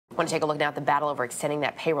Want to take a look now at the battle over extending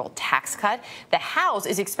that payroll tax cut. The House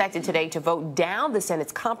is expected today to vote down the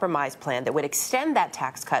Senate's compromise plan that would extend that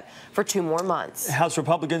tax cut for 2 more months. House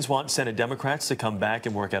Republicans want Senate Democrats to come back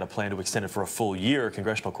and work out a plan to extend it for a full year.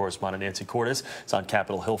 Congressional correspondent Nancy Cordes is on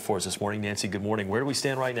Capitol Hill for us this morning. Nancy, good morning. Where do we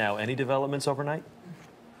stand right now? Any developments overnight?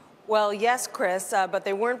 Well, yes, Chris, but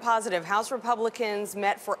they weren't positive. House Republicans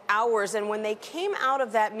met for hours, and when they came out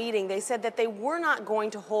of that meeting, they said that they were not going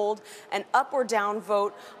to hold an up or down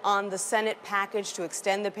vote on the Senate package to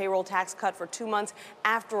extend the payroll tax cut for 2 months.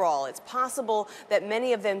 After all, it's possible that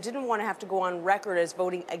many of them didn't want to have to go on record as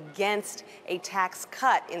voting against a tax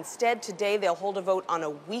cut. Instead, today they'll hold a vote on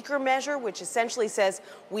a weaker measure, which essentially says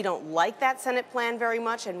we don't like that Senate plan very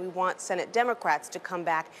much, and we want Senate Democrats to come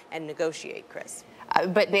back and negotiate, Chris.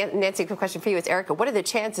 But Nancy, a question for you. It's Erica. What are the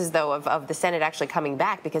chances, though, of the Senate actually coming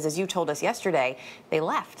back? Because as you told us yesterday, they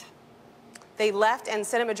left. They left, and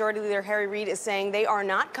Senate Majority Leader Harry Reid is saying they are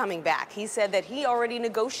not coming back. He said that he already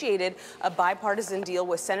negotiated a bipartisan deal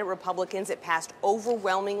with Senate Republicans. It passed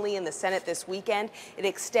overwhelmingly in the Senate this weekend. It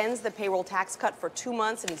extends the payroll tax cut for 2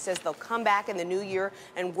 months, and he says they'll come back in the new year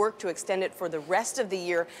and work to extend it for the rest of the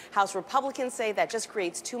year. House Republicans say that just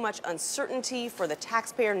creates too much uncertainty for the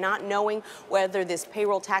taxpayer, not knowing whether this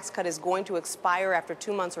payroll tax cut is going to expire after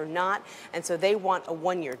 2 months or not, and so they want a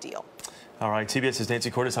 1-year deal. All right, CBS's Nancy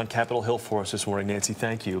Cordes on Capitol Hill for us this morning. Nancy,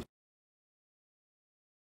 thank you.